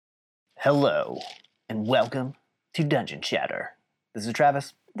Hello, and welcome to Dungeon Chatter. This is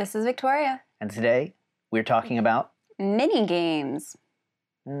Travis, This is Victoria. and today we're talking about... Mini games.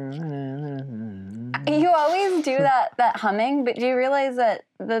 Mm-hmm. You always do that humming, but do you realize that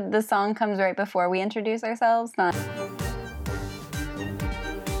the song comes right before we introduce ourselves? Not.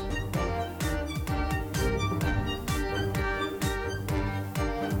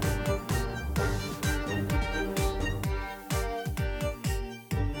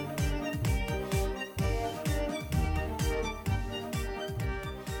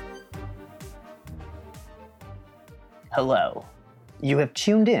 Hello. You have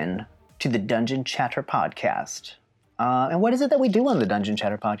tuned in to the Dungeon Chatter podcast. And what is it that we do on the Dungeon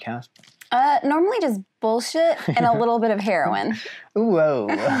Chatter podcast? Normally just bullshit and a little bit of heroin. Whoa.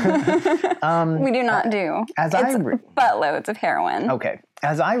 We do not do. Buttloads of heroin. Okay.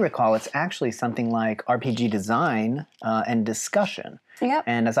 As I recall, it's actually something like RPG design and discussion. Yep.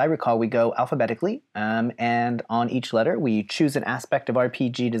 And as I recall, we go alphabetically, and on each letter we choose an aspect of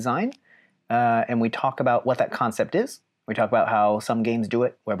RPG design, and we talk about what that concept is. We talk about how some games do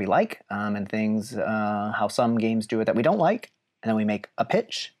it where we like, and things, how some games do it that we don't like, and then we make a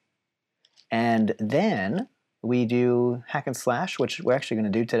pitch. And then we do hack and slash, which we're actually going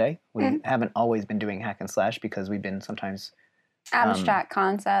to do today. We haven't always been doing hack and slash because we've been sometimes... abstract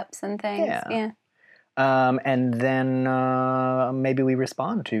concepts and things. Yeah. And then maybe we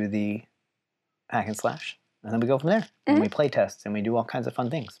respond to the hack and slash, and then we go from there. And we play tests, and we do all kinds of fun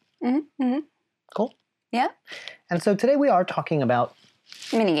things. Cool? Yeah. And so today we are talking about...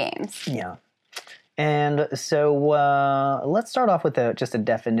 mini games. Yeah. And so let's start off with just a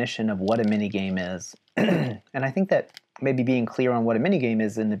definition of what a minigame is. And I think that maybe being clear on what a minigame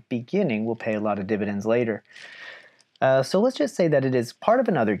is in the beginning will pay a lot of dividends later. So let's just say that it is part of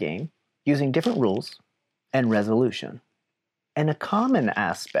another game using different rules and resolution. And a common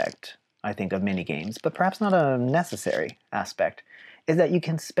aspect, I think, of minigames, but perhaps not a necessary aspect, is that you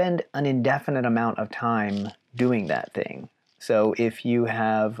can spend an indefinite amount of time doing that thing. So if you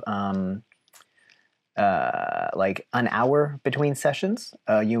have like an hour between sessions,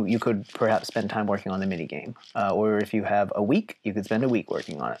 you could perhaps spend time working on the minigame. Or if you have a week, you could spend a week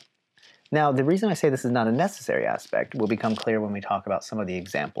working on it. Now, the reason I say this is not a necessary aspect will become clear when we talk about some of the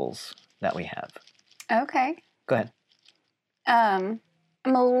examples that we have. Okay. Go ahead.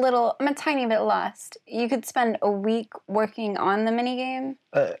 I'm a tiny bit lost. You could spend a week working on the minigame?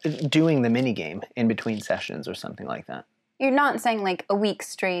 Doing the minigame in between sessions or something like that. You're not saying like a week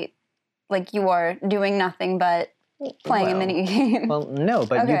straight, like you are doing nothing but playing a minigame. Well, no,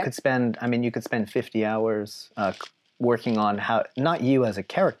 but Okay. you could spend 50 hours working on how, not you as a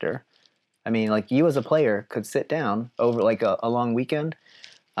character, I mean, like you as a player could sit down over like a long weekend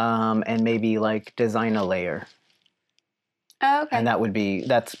and maybe like design a layer. Oh, okay. And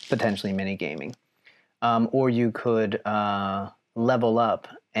that's potentially minigaming. Or you could level up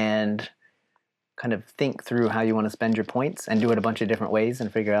and kind of think through how you want to spend your points and do it a bunch of different ways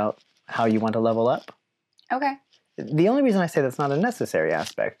and figure out how you want to level up. Okay. The only reason I say that's not a necessary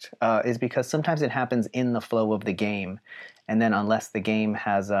aspect is because sometimes it happens in the flow of the game. And then unless the game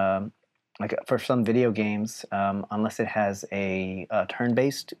has like for some video games, unless it has a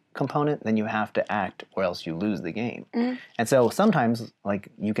turn-based component, then you have to act or else you lose the game. And so sometimes like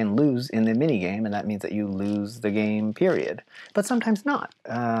you can lose in the mini game, and that means that you lose the game, period. But sometimes not.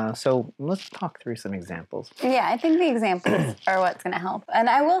 So let's talk through some examples. Yeah, I think the examples are what's going to help. And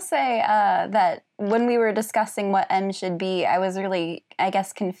I will say that when we were discussing what M should be, I was really, I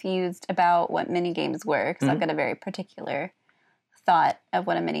guess, confused about what mini games were, because I've got a very particular thought of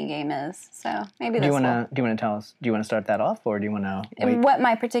what a mini game is. So maybe Do you want to tell us? Do you want to start that off, or do you want to wait? What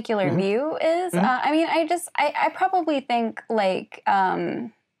my particular view is? I mean, I probably think like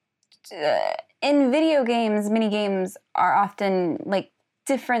in video games, mini games are often like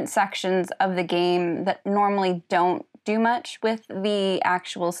different sections of the game that normally don't do much with the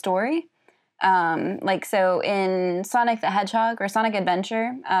actual story. Like so in Sonic the Hedgehog or Sonic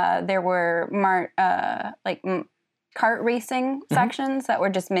Adventure, there were kart racing sections that were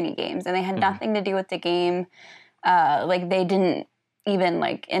just mini games, and they had nothing to do with the game. Like they didn't even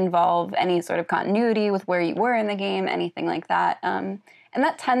like involve any sort of continuity with where you were in the game, anything like that. And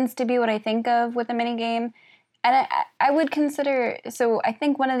that tends to be what I think of with a mini game. And I would consider, so I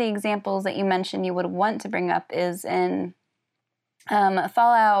think one of the examples that you mentioned you would want to bring up is in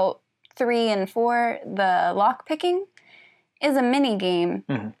Fallout 3 and 4, the lock picking is a mini game,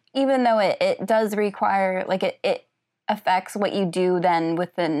 even though it does require, like it affects what you do then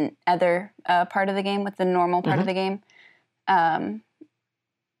with the other part of the game, with the normal part of the game.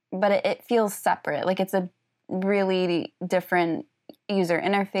 But it feels separate. Like it's a really different user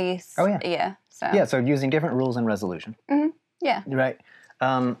interface. Oh, yeah. Yeah. So. Yeah, so using different rules and resolution. Yeah. Right.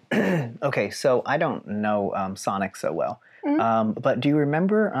 Okay, so I don't know Sonic so well. But do you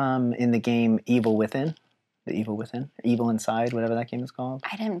remember in the game Evil Within? The Evil Within? Evil Inside, whatever that game is called?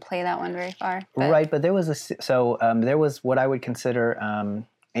 I didn't play that one very far. But... Right, but there was there was what I would consider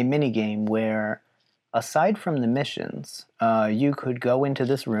a mini game where, aside from the missions, you could go into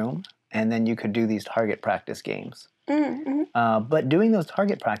this room and then you could do these target practice games. But doing those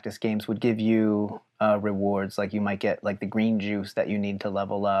target practice games would give you rewards, like you might get like the green juice that you need to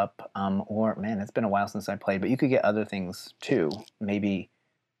level up, or man, it's been a while since I played, but you could get other things too, maybe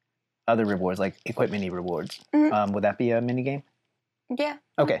other rewards like equipment-y rewards. Would that be a mini game? Yeah.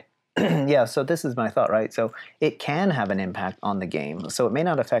 Okay. Yeah, so this is my thought, right? So it can have an impact on the game. So it may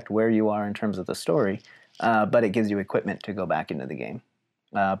not affect where you are in terms of the story, but it gives you equipment to go back into the game.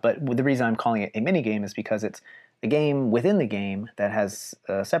 But the reason I'm calling it a mini game is because it's a game within the game that has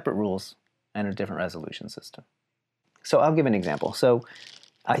separate rules and a different resolution system. So I'll give an example. So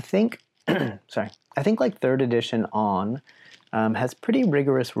I think, I think like 3rd edition on has pretty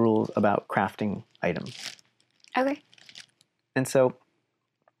rigorous rules about crafting items. Okay. And so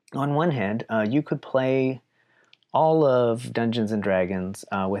on one hand, you could play all of Dungeons and Dragons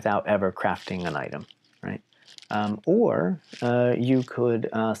without ever crafting an item, right? Or you could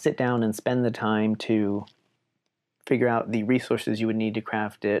sit down and spend the time to figure out the resources you would need to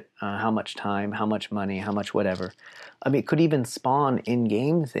craft it, how much time, how much money, how much whatever. I mean, it could even spawn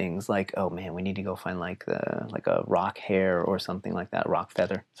in-game things like, oh man, we need to go find like a rock hair or something like that, rock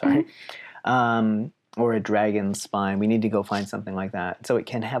feather, sorry. Or a dragon's spine. We need to go find something like that. So it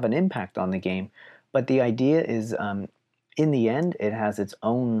can have an impact on the game. But the idea is, in the end, it has its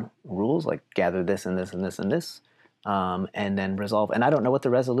own rules, like gather this and this and this and this, and then resolve. And I don't know what the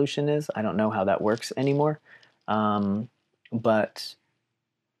resolution is. I don't know how that works anymore. But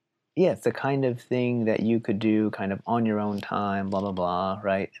yeah, it's the kind of thing that you could do kind of on your own time, blah, blah, blah,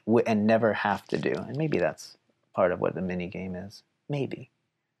 right? And never have to do. And maybe that's part of what the mini game is. Maybe.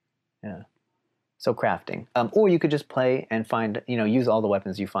 Yeah. So crafting. Or you could just play and find, use all the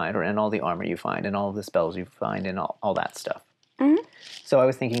weapons you find and all the armor you find and all the spells you find and all that stuff. So I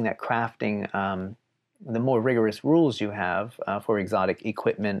was thinking that crafting, the more rigorous rules you have for exotic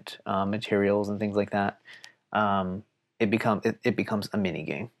equipment, materials and things like that, it becomes a mini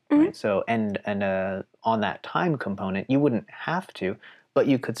game. Right? So and on that time component, you wouldn't have to, but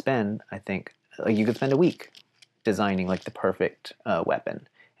you could spend, I think, like you could spend a week designing like the perfect weapon.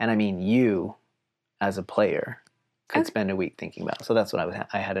 And I mean, you as a player could spend a week thinking about. So that's what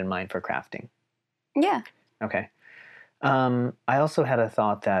I had in mind for crafting. Yeah. Okay. I also had a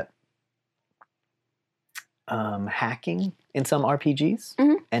thought that hacking in some RPGs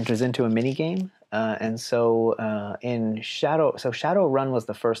enters into a mini game. And so in Shadowrun was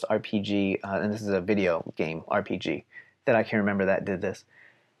the first RPG, and this is a video game RPG that I can remember that did this.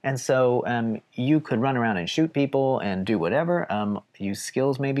 And so you could run around and shoot people and do whatever, use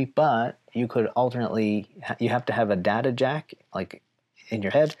skills maybe, but you could alternately, you have to have a data jack like in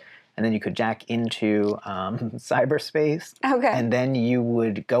your head, and then you could jack into cyberspace. Okay. And then you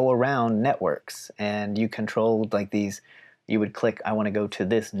would go around networks and you controlled like these, you would click, I want to go to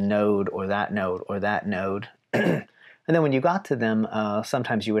this node or that node or that node. And then when you got to them,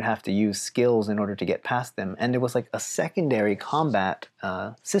 sometimes you would have to use skills in order to get past them. And there was like a secondary combat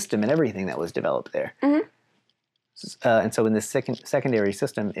system and everything that was developed there. And so in this secondary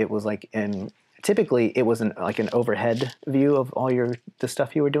system, it was like typically it was like an overhead view of all the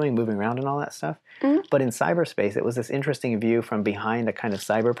stuff you were doing, moving around and all that stuff. But in cyberspace, it was this interesting view from behind a kind of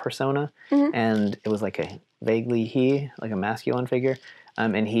cyber persona. And it was like a vaguely like a masculine figure.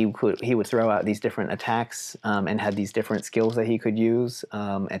 And he would throw out these different attacks and had these different skills that he could use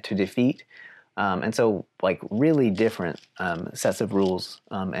to defeat. And so like really different sets of rules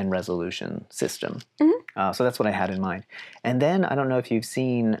and resolution system. So that's what I had in mind. And then I don't know if you've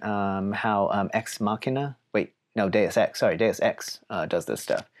seen how Ex Machina, Deus Ex does this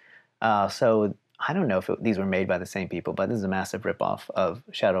stuff. So I don't know if these were made by the same people, but this is a massive ripoff of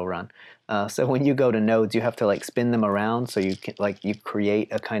Shadowrun. So when you go to nodes, you have to like spin them around so you can you create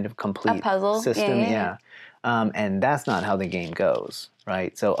a kind of complete puzzle system. Yeah. And that's not how the game goes,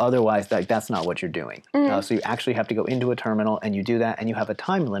 right? So otherwise, that's not what you're doing. So you actually have to go into a terminal and you do that, and you have a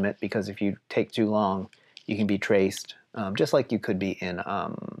time limit because if you take too long, you can be traced, just like you could be in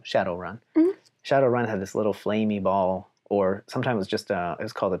Shadowrun. Shadowrun had this little flamey ball, or sometimes it was just it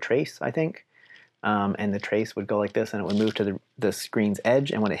was called a trace, I think. And the trace would go like this, and it would move to the screen's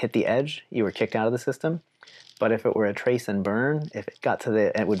edge. And when it hit the edge, you were kicked out of the system. But if it were a trace and burn, if it got to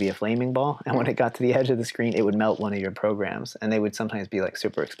it would be a flaming ball. And when it got to the edge of the screen, it would melt one of your programs. And they would sometimes be like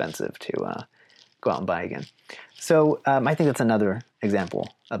super expensive to go out and buy again. So I think that's another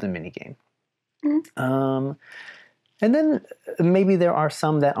example of the mini game. And then maybe there are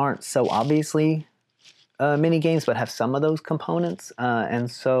some that aren't so obviously mini games, but have some of those components. And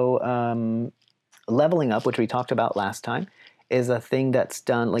so leveling up, which we talked about last time, is a thing that's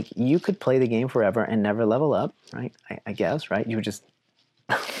done. Like you could play the game forever and never level up, right? I guess, right? You would just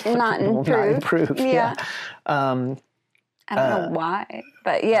not improve. Yeah. I don't know why,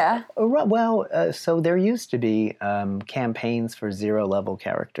 but yeah. Well, so there used to be campaigns for 0 level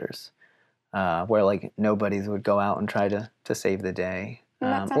characters, where like nobodies would go out and try to save the day,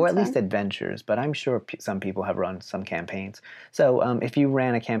 or at least adventures. But I'm sure some people have run some campaigns. So if you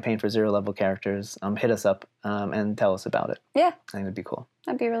ran a campaign for 0 level characters, hit us up and tell us about it. Yeah, I think it'd be cool.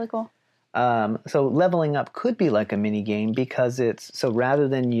 That'd be really cool. So leveling up could be like a mini game because it's so rather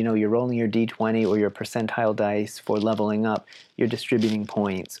than you're rolling your d20 or your percentile dice for leveling up, you're distributing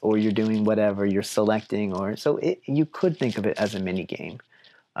points or you're doing whatever you're selecting, or so you could think of it as a mini game,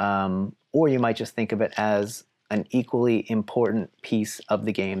 or you might just think of it as an equally important piece of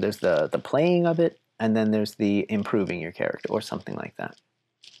the game. There's the playing of it, and then there's the improving your character or something like that.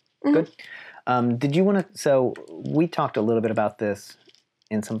 Good. Did you want to? So we talked a little bit about this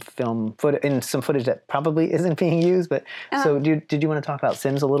in some footage that probably isn't being used, but so did you want to talk about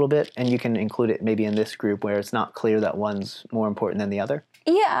Sims a little bit? And you can include it maybe in this group where it's not clear that one's more important than the other.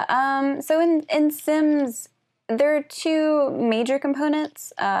 Yeah. So in Sims, there are 2 major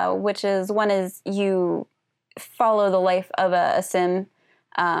components, which is one is you follow the life of a Sim.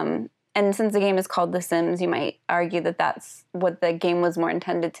 And since the game is called The Sims, you might argue that that's what the game was more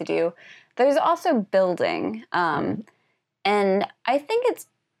intended to do. There's also building. And I think it's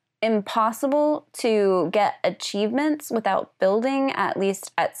impossible to get achievements without building, at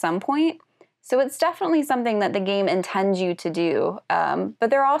least at some point. So it's definitely something that the game intends you to do. But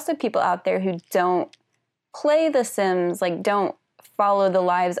there are also people out there who don't play The Sims, like don't follow the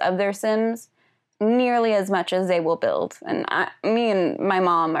lives of their Sims nearly as much as they will build. And me and my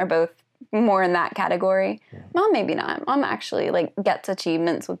mom are both more in that category. Yeah. Mom, maybe not. Mom actually like gets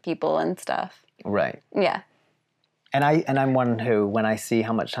achievements with people and stuff. Right. Yeah. And I'm one who, when I see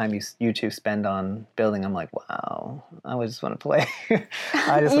how much time you 2 spend on building, I'm like, wow, I just want to play. You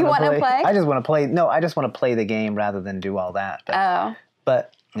want to play? I just want to play. No, I just want to play the game rather than do all that.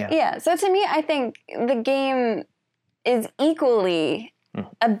 But yeah. Yeah. So to me, I think the game is equally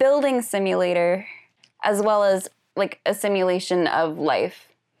a building simulator as well as like a simulation of life.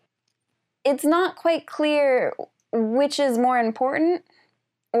 It's not quite clear which is more important,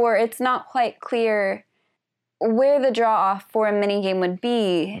 or it's not quite clear where the draw-off for a minigame would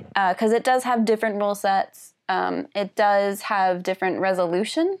be, because it does have different rule sets. It does have different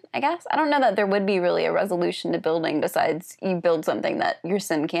resolution, I guess. I don't know that there would be really a resolution to building besides you build something that your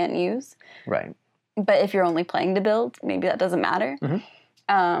sim can't use. Right. But if you're only playing to build, maybe that doesn't matter.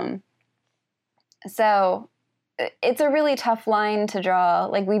 So it's a really tough line to draw.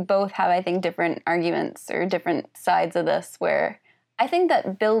 Like we both have, I think, different arguments or different sides of this, where I think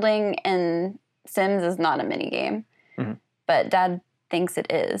that building in Sims is not a mini game, but Dad thinks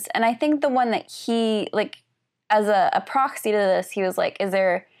it is. And I think the one that he, like, as a proxy to this, he was like, if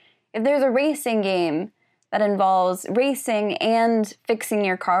there's a racing game that involves racing and fixing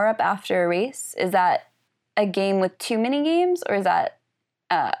your car up after a race, is that a game with 2 mini games, or is that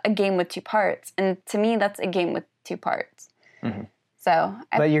a game with 2 parts? And to me, that's a game with 2 parts. So,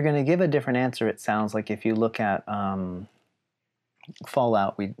 but you're going to give a different answer, it sounds like, if you look at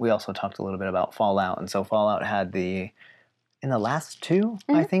Fallout. We also talked a little bit about Fallout, and so Fallout had in the last 2,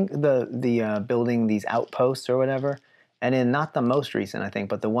 I think, the building these outposts or whatever, and in not the most recent, I think,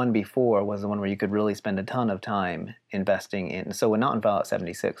 but the one before was the one where you could really spend a ton of time investing in. So not in Fallout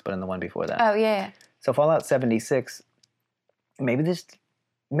 76, but in the one before that. Oh yeah. So Fallout 76, maybe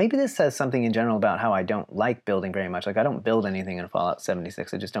this says something in general about how I don't like building very much. Like, I don't build anything in Fallout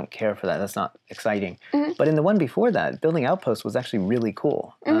 76. I just don't care for that. That's not exciting. But in the one before that, building outposts was actually really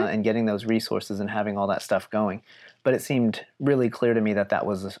cool, and getting those resources and having all that stuff going. But it seemed really clear to me that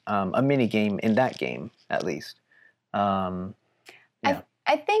was a mini game in that game, at least. I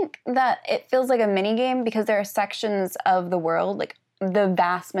think that it feels like a mini game because there are sections of the world, like the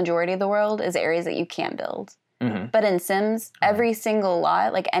vast majority of the world is areas that you can't build. But in Sims, every single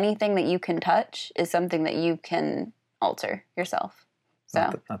lot, like anything that you can touch, is something that you can alter yourself.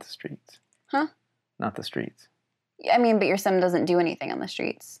 So not the streets. Huh? Not the streets. I mean, but your Sim doesn't do anything on the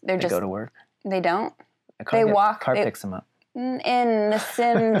streets. They just go to work. They don't. They walk. Car picks them up. In The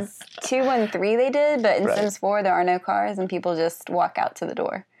Sims 2 and 3 they did, but in Right. Sims 4 there are no cars and people just walk out to the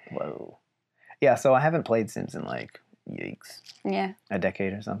door. Whoa. Yeah, so I haven't played Sims in like, yikes, Yeah. a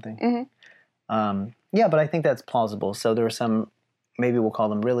decade or something. Mm-hmm. Yeah, but I think that's plausible. So there were some, maybe we'll call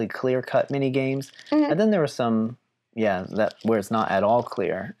them really clear-cut mini games, and then there were some, that where it's not at all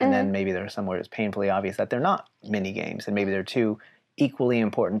clear, and then maybe there are some where it's painfully obvious that they're not mini games, and maybe they're two equally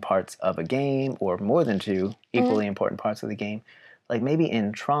important parts of a game, or more than two equally important parts of the game. Like maybe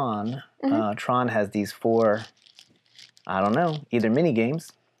in Tron, Tron has these 4, I don't know, either mini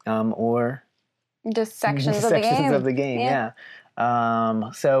games or Just sections of the game. Yeah.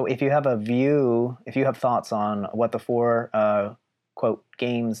 So if you have if you have thoughts on what the 4 quote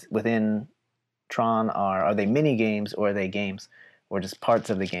games within Tron are they mini games or are they games or just parts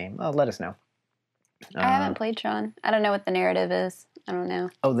of the game? Let us know. I haven't played Tron. I don't know what the narrative is. I don't know.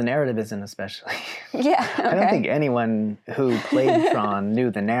 Oh, the narrative isn't especially. Yeah. Okay. I don't think anyone who played Tron knew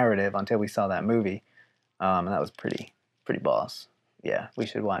the narrative until we saw that movie, and that was pretty boss. Yeah, we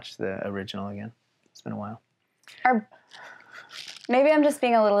should watch the original again. It's been a while. Maybe I'm just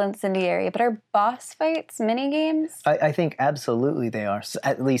being a little incendiary, but are boss fights mini games? I think absolutely they are,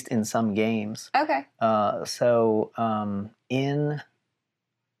 at least in some games. Okay. So in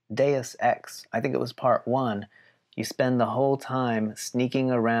Deus Ex, I think it was part 1, you spend the whole time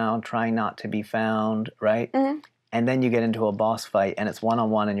sneaking around, trying not to be found, right? Mm-hmm. And then you get into a boss fight, and it's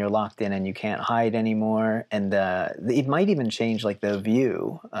one-on-one, and you're locked in, and you can't hide anymore. And it might even change like the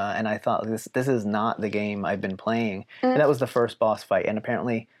view. And I thought this is not the game I've been playing. And that was the first boss fight. And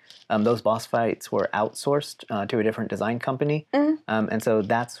apparently, those boss fights were outsourced to a different design company. And so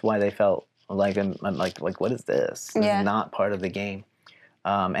that's why they felt like I'm like what is this? This is not part of the game.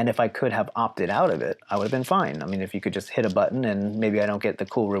 And if I could have opted out of it, I would have been fine. I mean, if you could just hit a button and maybe I don't get the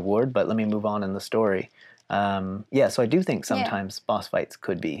cool reward, but let me move on in the story. So I do think sometimes boss fights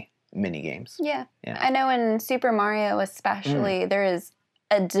could be mini games. Yeah. I know in Super Mario especially, there is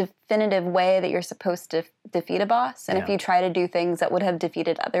a definitive way that you're supposed to defeat a boss. And if you try to do things that would have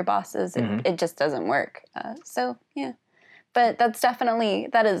defeated other bosses, it just doesn't work. But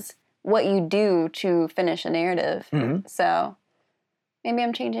that is what you do to finish a narrative. So maybe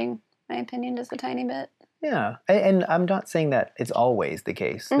I'm changing my opinion just a tiny bit. Yeah, and I'm not saying that it's always the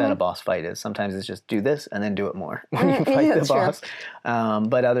case that a boss fight is. Sometimes it's just do this and then do it more when you fight the boss.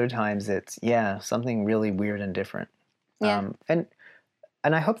 But other times it's, something really weird and different. Yeah. And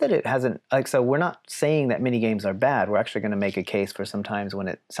I hope that it hasn't, so we're not saying that mini games are bad. We're actually going to make a case for sometimes when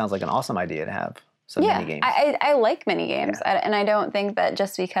it sounds like an awesome idea to have some mini games. I like mini games. And I don't think that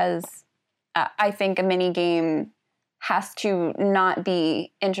just because I think a mini game has to not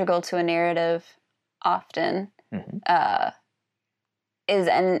be integral to a narrative often is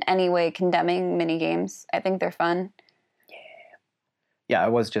in any way condemning mini games. I think they're fun. Yeah, I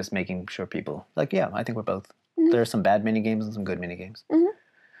was just making sure people I think we're both. There are some bad mini games and some good mini games.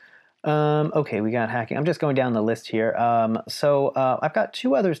 Okay, we got hacking. I'm just going down the list here. So I've got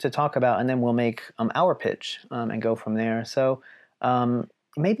 2 others to talk about, and then we'll make our pitch and go from there. So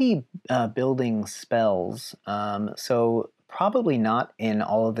maybe building spells. So probably not in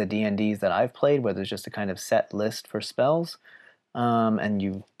all of the D&Ds that I've played, where there's just a kind of set list for spells, and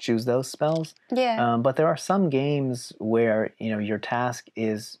you choose those spells. Yeah. But there are some games where your task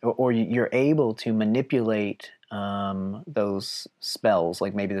is, or you're able to manipulate those spells.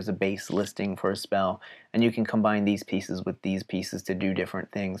 Like maybe there's a base listing for a spell, and you can combine these pieces with these pieces to do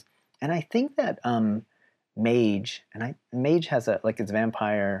different things. And I think that Mage has it's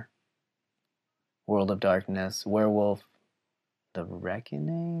Vampire, World of Darkness, Werewolf, The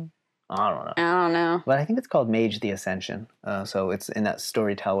Reckoning? I don't know. But I think it's called Mage the Ascension. So it's in that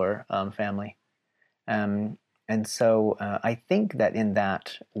storyteller family. And so I think that in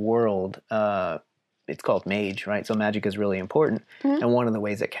that world, it's called Mage, right? So magic is really important. And one of the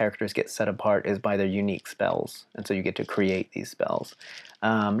ways that characters get set apart is by their unique spells. And so you get to create these spells.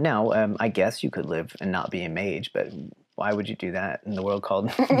 Now, I guess you could live and not be a mage, but why would you do that in the world called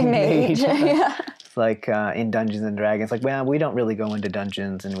Mage? It's like in Dungeons and Dragons, we don't really go into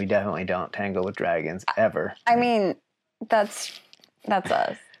dungeons, and we definitely don't tangle with dragons ever. I mean, that's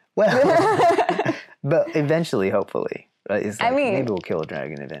us. Well, but eventually, hopefully, right? Maybe we'll kill a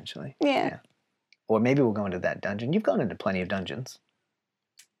dragon eventually. Yeah. Or maybe we'll go into that dungeon. You've gone into plenty of dungeons.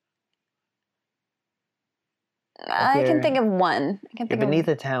 I can think of one. You're beneath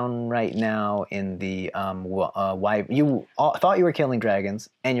a town right now in the you thought you were killing dragons,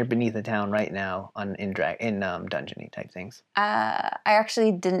 and you're beneath a town right now in dungeon-y type things. I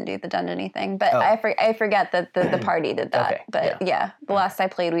actually didn't do the dungeon-y thing, but I forget that the party did that. Okay, but the last I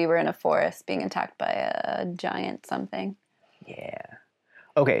played, we were in a forest being attacked by a giant something. Yeah.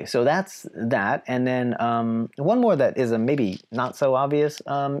 Okay, so that's that. And then one more that is a maybe not so obvious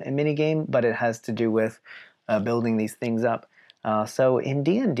mini game, but it has to do with building these things up. So in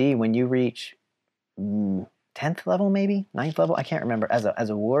D&D, when you reach 10th level, maybe 9th level, I can't remember, as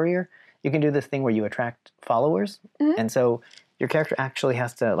a warrior, you can do this thing where you attract followers. Mhm. And so your character actually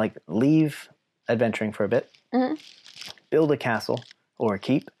has to like leave adventuring for a bit, Mhm. build a castle or a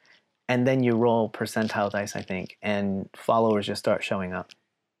keep, and then you roll percentile dice, I think, and followers just start showing up.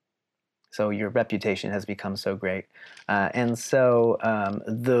 So your reputation has become so great. And so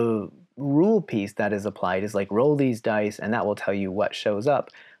the rule piece that is applied is like roll these dice and that will tell you what shows up.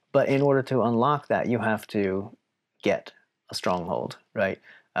 But in order to unlock that, you have to get a stronghold, right?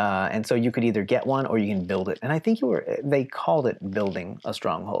 And so you could either get one or you can build it. And I think they called it building a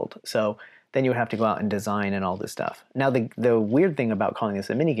stronghold. So then you would have to go out and design and all this stuff. Now, the weird thing about calling this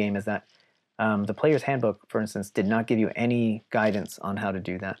a mini game is that the player's handbook, for instance, did not give you any guidance on how to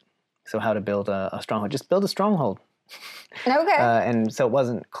do that. So how to build a stronghold. Just build a stronghold. Okay. And so it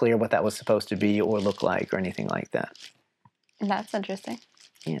wasn't clear what that was supposed to be or look like or anything like that. That's interesting.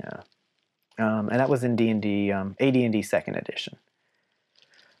 Yeah. And that was in D&D, AD&D 2nd edition.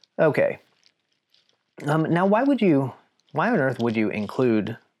 Okay. Now, why on earth would you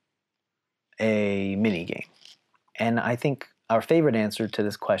include a mini game? And I think our favorite answer to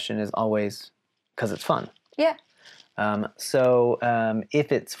this question is always because it's fun. Yeah. So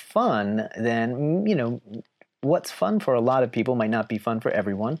if it's fun, then, what's fun for a lot of people might not be fun for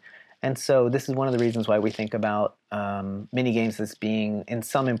everyone. And so this is one of the reasons why we think about mini games as being, in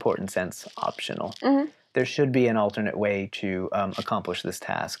some important sense, optional. Mm-hmm. There should be an alternate way to accomplish this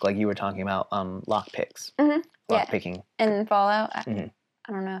task. Like you were talking about lockpicks. Mm-hmm. Lockpicking. In Fallout, Mm-hmm.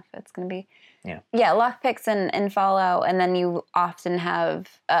 I don't know if it's going to be. Yeah. Yeah, lockpicks in Fallout, and then you often have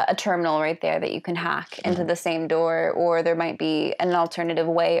a terminal right there that you can hack into the same door, or there might be an alternative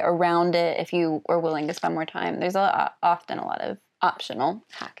way around it if you are willing to spend more time. There's often a lot of optional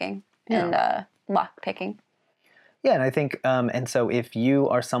hacking and lockpicking. Yeah, and I think, and so if you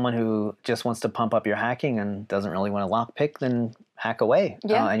are someone who just wants to pump up your hacking and doesn't really want to lockpick, then hack away.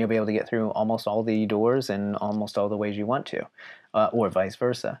 Yeah. And you'll be able to get through almost all the doors in almost all the ways you want to, or vice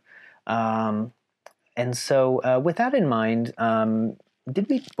versa. And so with that in mind,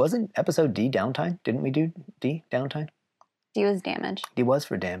 wasn't episode D downtime? Didn't we do D downtime? D was damage. D was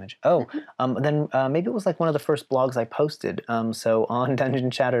for damage. Oh, then maybe it was like one of the first blogs I posted. So on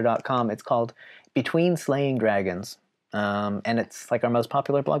dungeonchatter.com, it's called Between Slaying Dragons. And it's like our most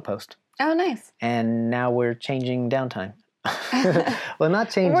popular blog post. Oh, nice. And now we're changing downtime. Well, not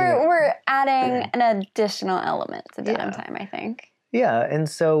changing. We're adding an additional element to downtime, I think. Yeah, and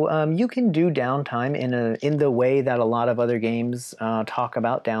so you can do downtime in the way that a lot of other games talk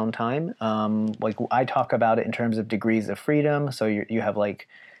about downtime. Like I talk about it in terms of degrees of freedom. So you have like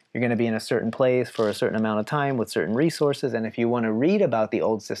you're going to be in a certain place for a certain amount of time with certain resources, and if you want to read about the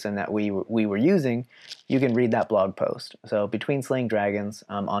old system that we were using, you can read that blog post. So Between Slaying Dragons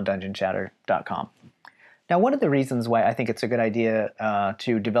on DungeonChatter.com. Now, one of the reasons why I think it's a good idea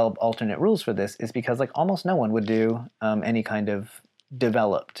to develop alternate rules for this is because like almost no one would do any kind of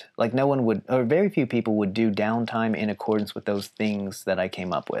developed, like no one would, or very few people would do downtime in accordance with those things that I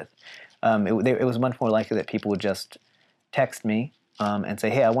came up with. It was much more likely that people would just text me and say,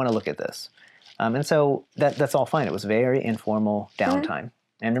 hey, I want to look at this. And so that's all fine. It was very informal downtime.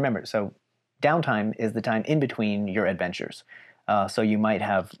 And remember, so downtime is the time in between your adventures. So you might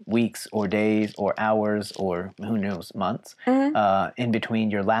have weeks or days or hours or who knows, months in between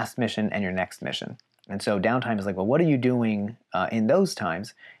your last mission and your next mission. And so downtime is like, well, what are you doing in those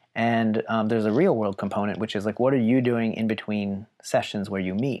times? And there's a real world component, which is like, what are you doing in between sessions where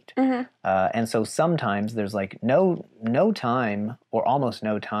you meet? And so sometimes there's like no time or almost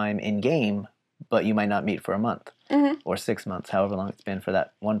no time in game, but you might not meet for a month or 6 months, however long it's been for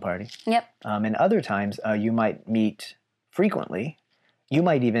that one party. Yep. And other times you might meet frequently. You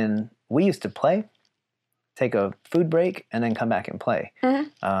might even, we used to play, take a food break, and then come back and play.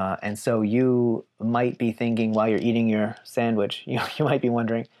 And so you might be thinking while you're eating your sandwich, you might be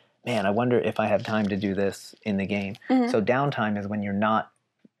wondering, man, I wonder if I have time to do this in the game. So downtime is when you're not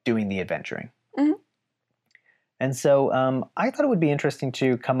doing the adventuring. And so I thought it would be interesting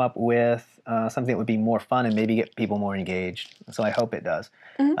to come up with something that would be more fun and maybe get people more engaged. So I hope it does.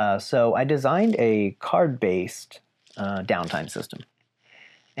 So I designed a card-based downtime system.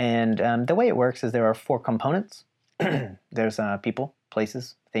 And the way it works is there are 4 components. There's people,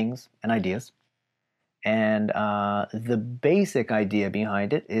 places, things, and ideas. And the basic idea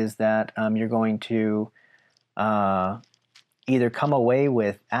behind it is that you're going to either come away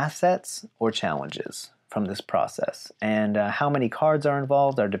with assets or challenges. from this process. And how many cards are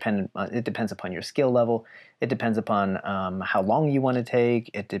involved are dependent. It depends upon your skill level. It depends upon how long you want to take.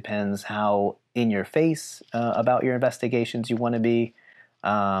 It depends how in your face about your investigations you want to be,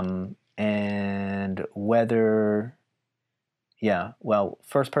 and whether, yeah, well,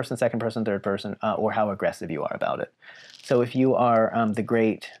 first person, second person, third person, or how aggressive you are about it. So if you are the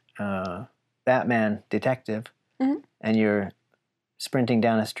great Batman detective, and you're sprinting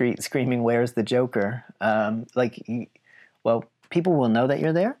down a street screaming, "Where's the Joker?" Well, people will know that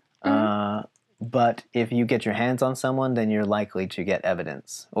you're there. But if you get your hands on someone, then you're likely to get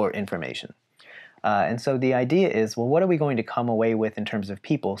evidence or information. And so the idea is, well, what are we going to come away with in terms of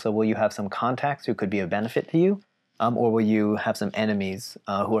people? So will you have some contacts who could be of benefit to you? Or will you have some enemies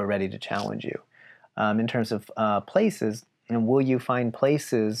who are ready to challenge you? In terms of places, will you find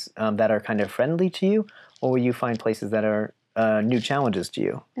places that are kind of friendly to you? Or will you find places that are new challenges to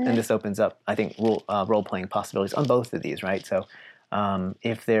you? And this opens up, I think, role-playing possibilities on both of these, right? So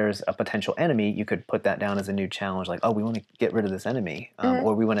if there's a potential enemy, you could put that down as a new challenge, like, oh, we want to get rid of this enemy,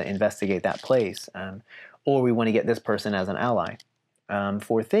 or we want to investigate that place, or we want to get this person as an ally.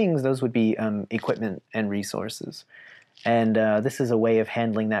 For things, those would be equipment and resources. And this is a way of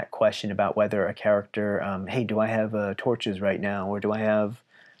handling that question about whether a character, hey, do I have torches right now, or do I have,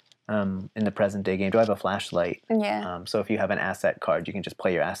 in the present day game, do I have a flashlight? Yeah. So if you have an asset card, you can just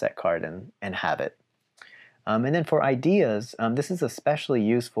play your asset card and have it. And then for ideas, this is especially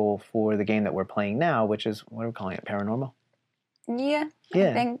useful for the game that we're playing now, which is, what are we calling it, Paranormal? Yeah. Yeah.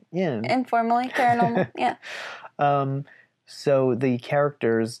 I think Yeah. informally, paranormal. Yeah. So the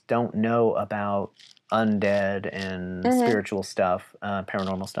characters don't know about undead and spiritual stuff,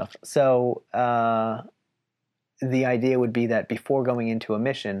 paranormal stuff. So the idea would be that before going into a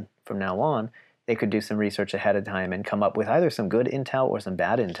mission from now on, they could do some research ahead of time and come up with either some good intel or some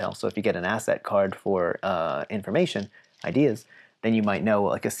bad intel. So if you get an asset card for information, ideas, then you might know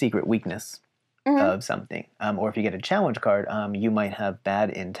like a secret weakness of something. Or if you get a challenge card, you might have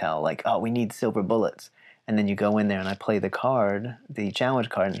bad intel, like, oh, we need silver bullets. And then you go in there and I play the card, the challenge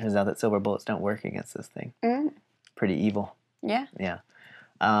card, and it turns out that silver bullets don't work against this thing. Pretty evil. Yeah. Yeah.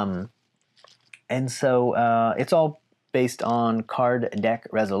 And so it's all based on card deck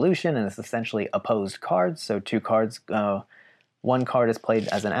resolution, and it's essentially opposed cards. So two cards, one card is played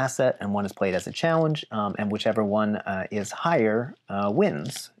as an asset and one is played as a challenge, and whichever one is higher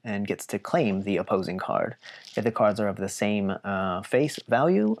wins and gets to claim the opposing card. If the cards are of the same face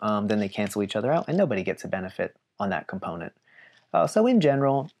value, then they cancel each other out, and nobody gets a benefit on that component. So in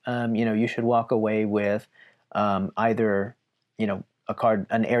general, you should walk away with either, a card,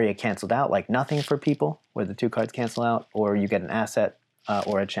 an area canceled out, like nothing for people, where the two cards cancel out, or you get an asset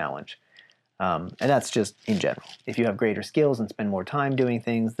or a challenge. And that's just in general. If you have greater skills and spend more time doing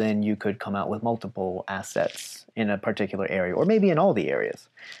things, then you could come out with multiple assets in a particular area, or maybe in all the areas.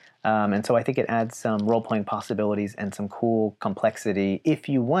 And so I think it adds some role-playing possibilities and some cool complexity, if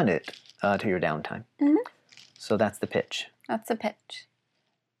you want it, to your downtime. So that's the pitch. That's a pitch.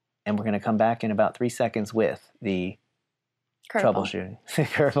 And we're going to come back in about 3 seconds with the troubleshooting.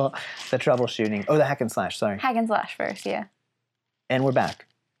 Curveball. The troubleshooting. Oh, the hack and slash, sorry. Hack and slash first, yeah. And we're back.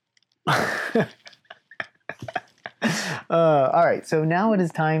 All right, so now it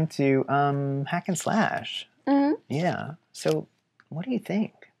is time to hack and slash. Yeah. So, what do you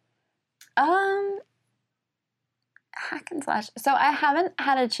think? Hack and slash. So I haven't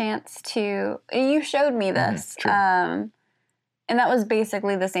had a chance to. You showed me this, true. and that was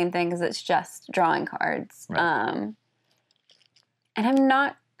basically the same thing because it's just drawing cards. Right. And I'm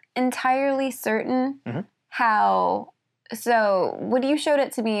not entirely certain how. So when you showed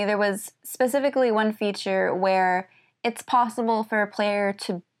it to me, there was specifically one feature where it's possible for a player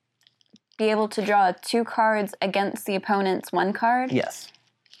to be able to draw 2 cards against the opponent's 1 card. Yes.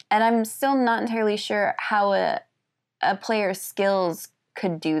 And I'm still not entirely sure how a player's skills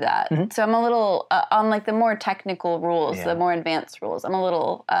could do that. So I'm a little, on like the more technical rules, the more advanced rules, I'm a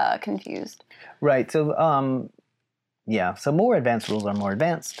little confused. Right. So, so more advanced rules are more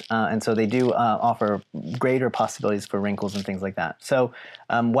advanced, and so they do offer greater possibilities for wrinkles and things like that. So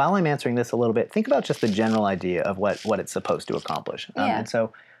while I'm answering this a little bit, think about just the general idea of what it's supposed to accomplish. And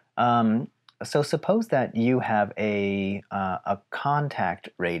so suppose that you have a contact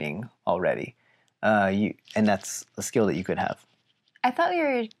rating already, and that's a skill that you could have. I thought you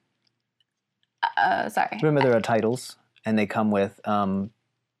were... sorry. Remember, there are titles, and they come with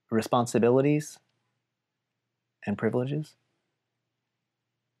responsibilities and privileges.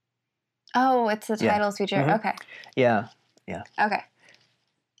 Oh, it's the titles feature. Okay. Yeah. Okay.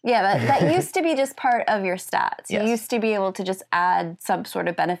 Yeah, that used to be just part of your stats. Yes. You used to be able to just add some sort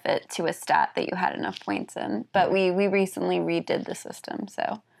of benefit to a stat that you had enough points in. But we recently redid the system,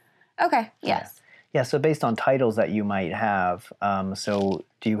 so okay, yes. Yeah, so based on titles that you might have, so what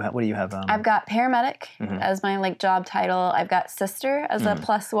do you have? I've got paramedic as my like job title. I've got sister as a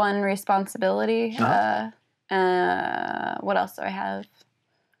 +1 responsibility. What else do I have?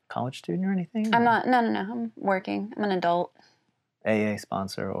 College student or anything? I'm not. No. I'm working. I'm an adult. AA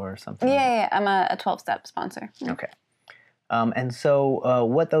sponsor or something? Yeah. I'm a 12-step sponsor. Okay. And so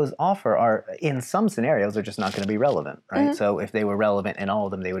what those offer are, in some scenarios, are just not going to be relevant, right? So if they were relevant in all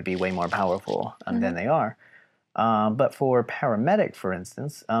of them, they would be way more powerful than they are. But for paramedic, for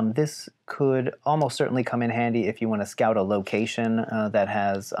instance, this could almost certainly come in handy if you want to scout a location that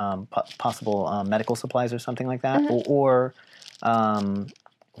has possible medical supplies or something like that, or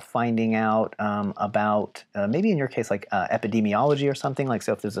finding out about, maybe in your case, like epidemiology or something. Like,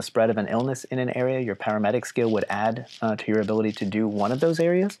 so if there's a spread of an illness in an area, your paramedic skill would add to your ability to do one of those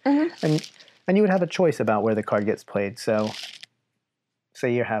areas. And you would have a choice about where the card gets played. So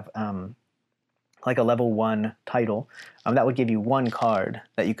say you have like a level 1 title, that would give you one card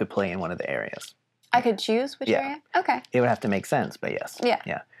that you could play in one of the areas. I could choose which area? Okay. It would have to make sense, but yes.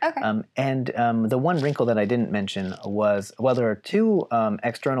 Yeah. Okay. And the one wrinkle that I didn't mention was, well, there are 2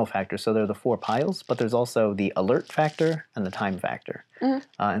 external factors. So there are the 4 piles, but there's also the alert factor and the time factor.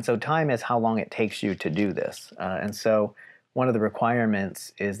 And so time is how long it takes you to do this. And so one of the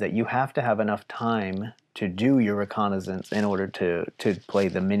requirements is that you have to have enough time to do your reconnaissance in order to play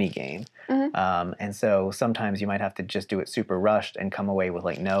the mini game. And so sometimes you might have to just do it super rushed and come away with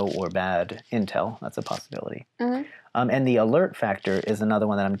like no or bad intel. That's a possibility. And the alert factor is another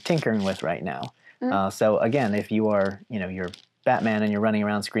one that I'm tinkering with right now. So again, if you are, you're Batman and you're running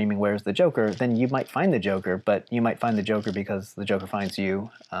around screaming, "Where's the Joker?" then you might find the Joker, but you might find the Joker because the Joker finds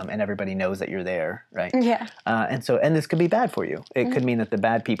you, and everybody knows that you're there, right? Yeah. And this could be bad for you. It could mean that the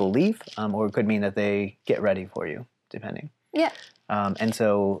bad people leave, or it could mean that they get ready for you, depending. Yeah. And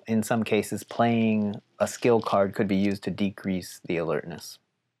so in some cases, playing a skill card could be used to decrease the alertness.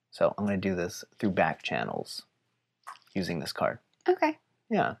 So I'm going to do this through back channels using this card. Okay.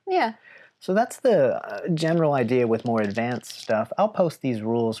 Yeah. Yeah. So that's the general idea with more advanced stuff. I'll post these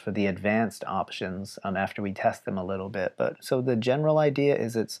rules for the advanced options after we test them a little bit. But so the general idea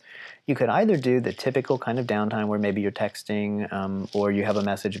is you could either do the typical kind of downtime where maybe you're texting, or you have a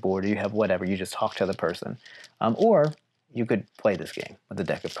message board, or you have whatever, you just talk to the person. Or you could play this game with a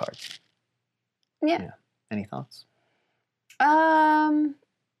deck of cards. Yeah. Any thoughts?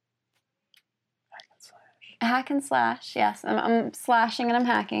 Hack and slash. Yes, I'm slashing and I'm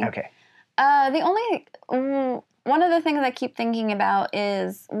hacking. Okay. One of the things I keep thinking about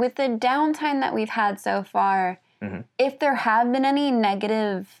is with the downtime that we've had so far, if there have been any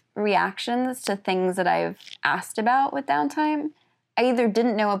negative reactions to things that I've asked about with downtime, I either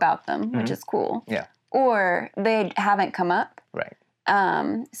didn't know about them, which is cool, or they haven't come up. Right.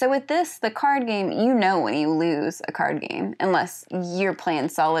 So with this, the card game, when you lose a card game, unless you're playing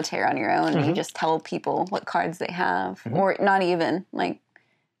solitaire on your own and you just tell people what cards they have, or not even, like,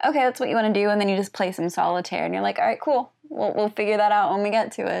 okay, that's what you want to do, and then you just play some solitaire, and you're like, all right, cool, we'll figure that out when we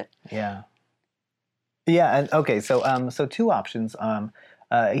get to it. Yeah. Yeah, and okay, so 2 options.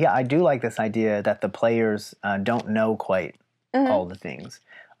 I do like this idea that the players don't know quite all the things.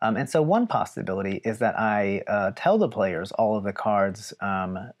 And so one possibility is that I tell the players all of the cards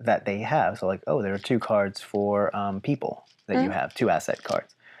that they have. So like, there are 2 cards for people that you have, 2 asset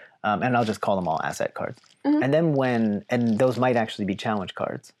cards. And I'll just call them all asset cards. And then and those might actually be challenge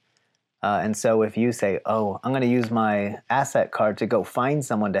cards. And so if you say, I'm going to use my asset card to go find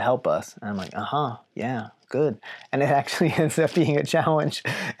someone to help us. And I'm like, yeah, good. And it actually ends up being a challenge.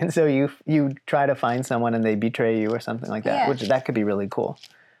 And so you try to find someone and they betray you or something like that, which that could be really cool.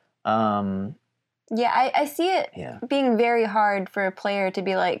 I see it being very hard for a player to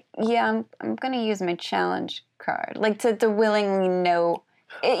be like, I'm going to use my challenge card. Like to willingly know.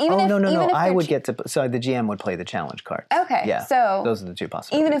 I would get to. So the GM would play the challenge cards. Okay. Yeah. So those are the 2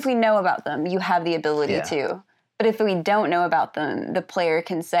 possibilities. Even if we know about them, you have the ability to. But if we don't know about them, the player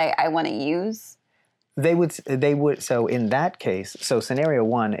can say, I want to use. They would. So in that case, scenario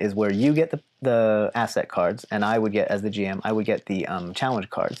 1 is where you get the asset cards, and I would get, as the GM, I would get the challenge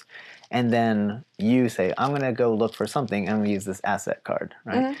cards. And then you say, I'm going to go look for something, and I'm going to use this asset card,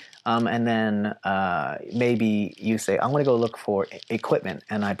 right? And then maybe you say, I'm going to go look for equipment,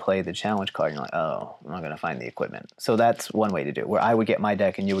 and I play the challenge card, and you're like, I'm not going to find the equipment. So that's one way to do it, where I would get my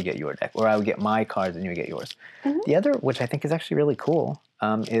deck and you would get your deck, or I would get my cards and you would get yours. The other, which I think is actually really cool,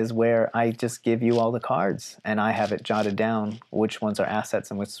 is where I just give you all the cards and I have it jotted down which ones are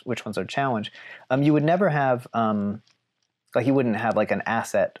assets and which ones are challenge. You would never have like you wouldn't have like an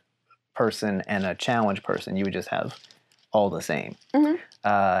asset person and a challenge person. You would just have all the same. Mm-hmm.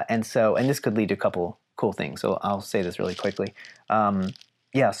 And this could lead to a couple cool things. So I'll say this really quickly.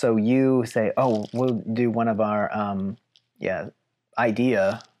 So you say, oh, we'll do one of our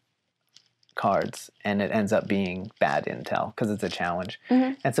idea cards, and it ends up being bad intel because it's a challenge.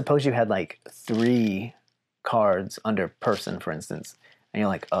 Mm-hmm. And suppose you had like 3 cards under person, for instance, and you're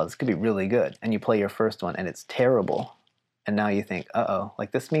like, oh, this could be really good. And you play your first one and it's terrible. And now you think, uh-oh,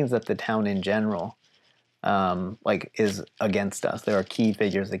 like this means that the town in general is against us. There are key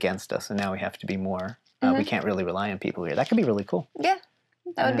figures against us, and now we have to be more, we can't really rely on people here. That could be really cool. Yeah,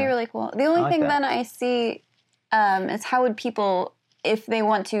 that would be really cool. The only thing then I see is how would people, if they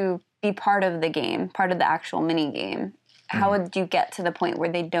want to be part of the game, part of the actual mini game, how would you get to the point where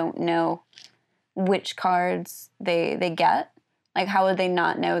they don't know which cards they get? Like, how would they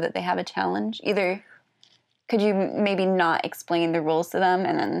not know that they have a challenge? Either could you maybe not explain the rules to them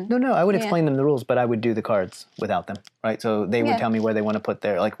and then... No, I would explain them the rules, but I would do the cards without them, right? So they would tell me where they want to put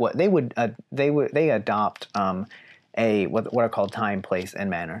their, like what they would, they adopt what are called time, place,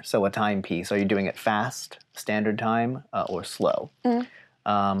 and manner. So a timepiece, are you doing it fast, standard time, or slow?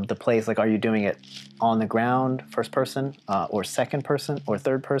 The place, like are you doing it on the ground, first person, or second person, or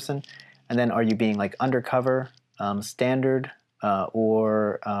third person? And then are you being like undercover, standard,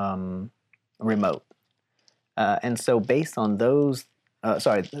 or remote? And so based on those,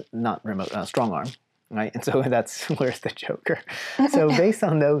 not remote, strong arm, right? And so that's, where's the Joker? So based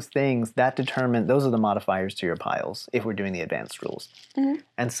on those things, those are the modifiers to your piles if we're doing the advanced rules.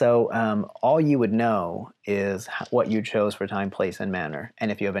 And so all you would know is what you chose for time, place, and manner, and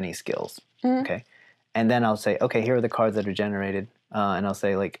if you have any skills, okay? And then I'll say, okay, here are the cards that are generated, and I'll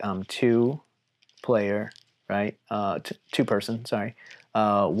say like 2 player, right? 2 person, sorry.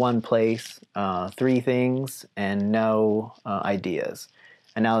 1 place, 3 things, and no ideas.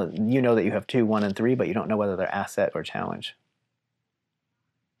 And now you know that you have 2, 1, and 3, but you don't know whether they're asset or challenge.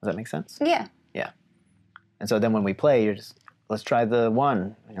 Does that make sense? Yeah. Yeah. And so then when we play, you're just, let's try the 1.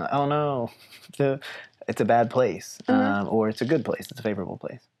 And you're like, oh no, it's a bad place. Or it's a good place, it's a favorable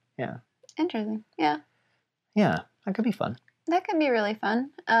place. Yeah. Interesting. Yeah. Yeah, that could be fun. That could be really fun.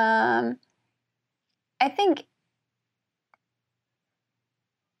 I think...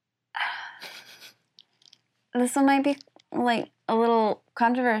 This one might be like a little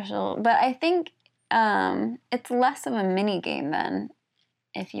controversial, but I think it's less of a mini game then.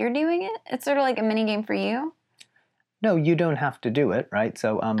 If you're doing it, it's sort of like a mini game for you. No, you don't have to do it, right?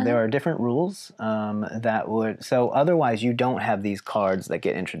 So there are different rules that would. So otherwise, you don't have these cards that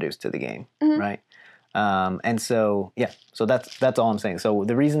get introduced to the game, right? And so so that's all I'm saying. So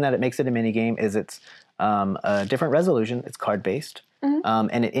the reason that it makes it a mini game is it's a different resolution. It's card based.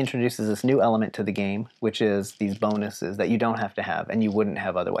 And it introduces this new element to the game, which is these bonuses that you don't have to have and you wouldn't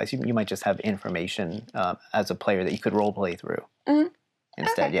have otherwise. You might just have information as a player that you could role play through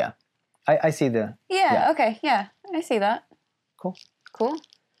instead. Okay. Yeah, I see the... Yeah, okay, yeah, I see that. Cool. Cool.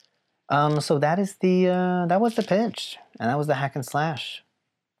 So that is that was the pitch, and that was the hack and slash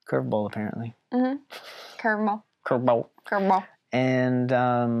curveball apparently. Curveball. And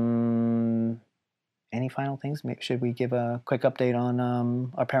any final things? Should we give a quick update on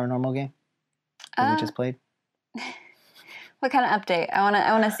our paranormal game that we just played? What kind of update? I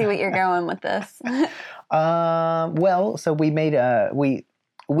want to see what you're going with this. Well, so we made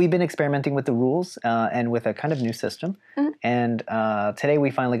we've been experimenting with the rules and with a kind of new system. And today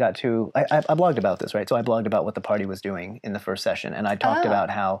we finally got to. I blogged about this, right? So I blogged about what the party was doing in the first session, and I talked about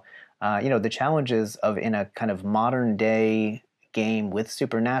how the challenges of in a kind of modern day game with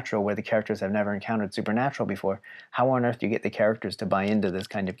supernatural where the characters have never encountered supernatural before, how on earth do you get the characters to buy into this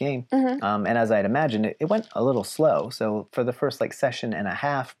kind of game? And as I'd imagined, it went a little slow. So for the first session and a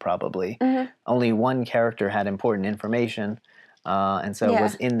half probably, only 1 character had important information and so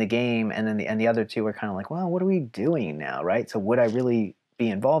was in the game, and then the other 2 were kind of like, well, what are we doing now, right? So would I really be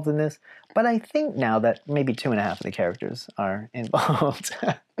involved in this? But I think now that maybe 2.5 of the characters are involved.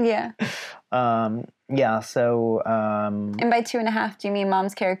 Yeah. So... and by 2.5, do you mean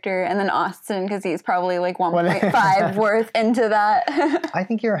Mom's character and then Austin, because he's probably 1.5 worth into that? I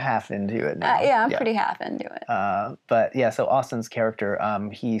think you're half into it now. Yeah, I'm pretty half into it. But yeah, so Austin's character,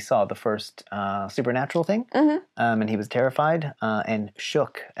 he saw the first supernatural thing, and he was terrified and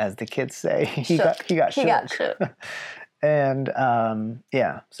shook, as the kids say. He got shook. And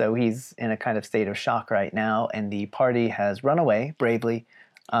so he's in a kind of state of shock right now, and the party has run away bravely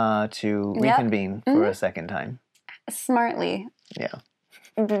to reconvene for a second time. Smartly. Yeah.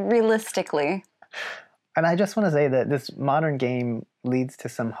 realistically. And I just want to say that this modern game leads to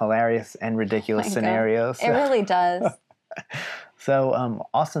some hilarious and ridiculous God. scenarios. It really does. So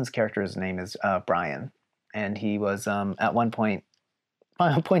Austin's character's name is Brian, and he was at one point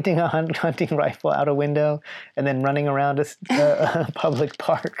pointing a hunting rifle out a window and then running around a public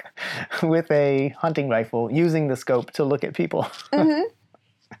park with a hunting rifle, using the scope to look at people. Mm-hmm.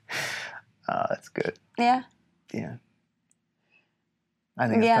 That's good. Yeah. Yeah. I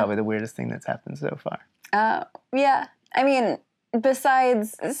think it's probably the weirdest thing that's happened so far. Yeah. I mean,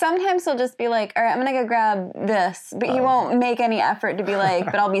 besides, sometimes he'll just be like, all right, I'm going to go grab this. But he won't make any effort to be like,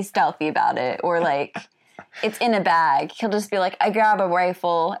 but I'll be stealthy about it. Or like, it's in a bag. He'll just be like, I grab a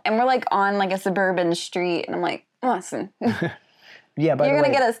rifle. And we're like on like a suburban street. And I'm like, listen, yeah, by you're the way, going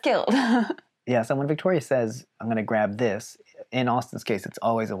to get us killed. yeah, so when Victoria says, I'm going to grab this, in Austin's case, it's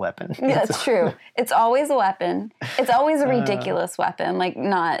always a weapon. Yeah, that's true. It's always a weapon. It's always a ridiculous weapon, like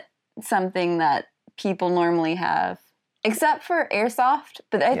not something that people normally have. Except for airsoft,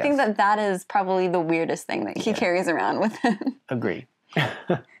 but I think that is probably the weirdest thing that he carries around with him. Agree.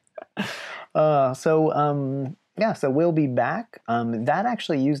 So we'll be back. That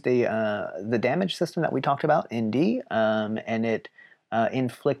actually used the damage system that we talked about in D, and it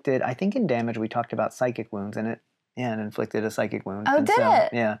inflicted, I think in damage we talked about psychic wounds, and it inflicted a psychic wound. Oh, and did it?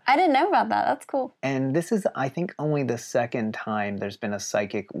 Yeah. I didn't know about that. That's cool. And this is, I think, only the second time there's been a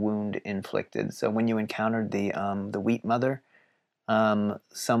psychic wound inflicted. So when you encountered the Wheat Mother,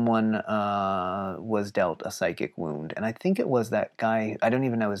 someone was dealt a psychic wound. And I think it was that guy, I don't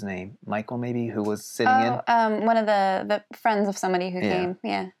even know his name, Michael maybe, who was sitting in. One of the friends of somebody who came.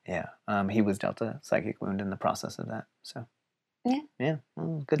 Yeah. Yeah. He was dealt a psychic wound in the process of that. So. Yeah. Yeah.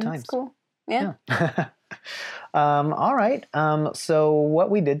 Well, good times. That's cool. Yeah. All right. So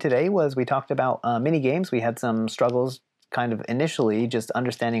what we did today was we talked about mini games. We had some struggles kind of initially, just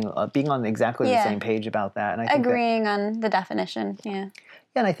understanding, being on exactly the same page about that. And I think agreeing on the definition. Yeah.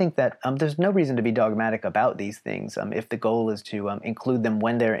 Yeah, and I think that there's no reason to be dogmatic about these things if the goal is to include them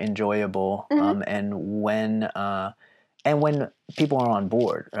when they're enjoyable and when people are on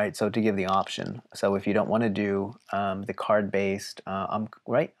board, right? So to give the option. So if you don't want to do the card-based, I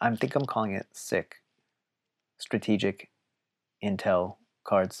think I'm calling it SICK, Strategic Intel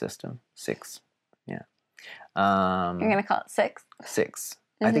Card System, 6. Yeah. You're going to call it 6? 6.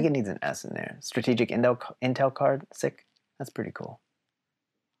 I think it needs an S in there. Strategic Intel Card, SICK. That's pretty cool.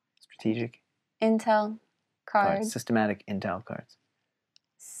 Strategic Intel cards. Systematic Intel cards.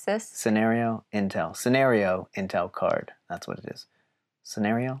 Scenario Intel card. That's what it is.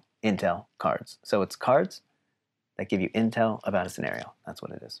 Scenario Intel cards. So it's cards that give you intel about a scenario. That's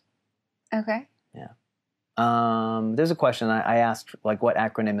what it is. Okay. Yeah. There's a question I asked, like, what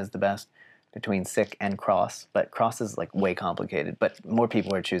acronym is the best between SICK and CROSS, but CROSS is like way complicated, but more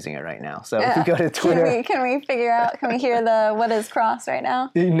people are choosing it right now. So if you go to Twitter, can we figure out? Can we hear the what is CROSS right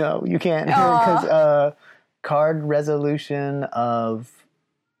now? No, you can't hear it because card resolution of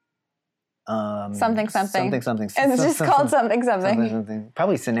something. And it's just called something.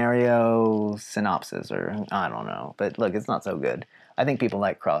 Probably scenario synopsis, or I don't know. But look, it's not so good. I think people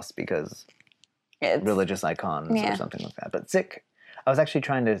like CROSS because it's religious icons or something like that. But SICK, I was actually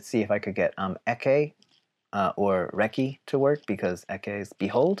trying to see if I could get Eke or Recce to work, because Eke is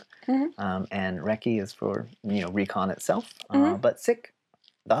behold, and Recce is for recon itself. But SICK,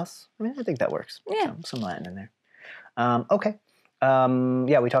 thus, I think that works. Yeah, some Latin in there. Okay.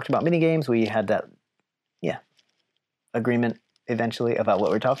 We talked about mini games. We had that, agreement eventually about what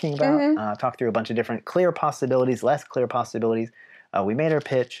we're talking about. Talked through a bunch of different clear possibilities, less clear possibilities. We made our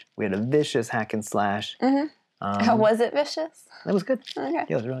pitch. We had a vicious hack and slash. Was it vicious? It was good. Okay. Yeah,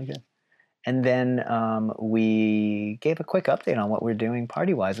 it was really good. And then we gave a quick update on what we're doing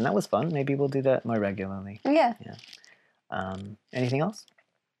party-wise, and that was fun. Maybe we'll do that more regularly. Yeah. Anything else?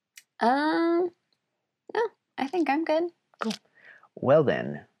 No, I think I'm good. Cool. Well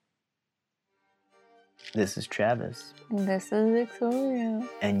then, this is Travis. This is Victoria.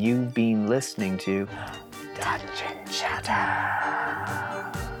 And you've been listening to Dungeon Chatter.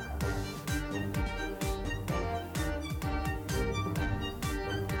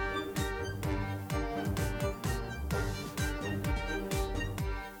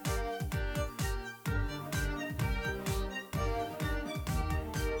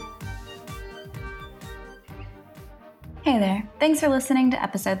 Hey there, thanks for listening to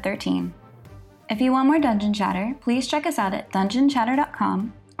episode 13. If you want more Dungeon Chatter, please check us out at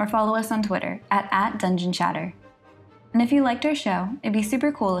dungeonchatter.com or follow us on Twitter at @DungeonChatter. And if you liked our show, it'd be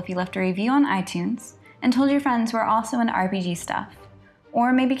super cool if you left a review on iTunes and told your friends who are also into RPG stuff,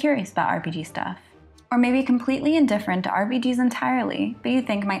 or maybe curious about RPG stuff. Or maybe completely indifferent to RPGs entirely, but you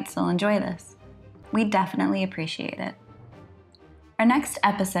think might still enjoy this. We definitely appreciate it. Our next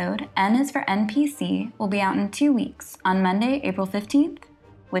episode, N is for NPC, will be out in 2 weeks on Monday, April 15th,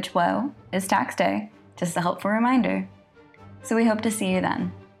 which, whoa, is tax day, just a helpful reminder. So we hope to see you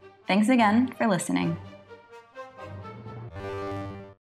then. Thanks again for listening.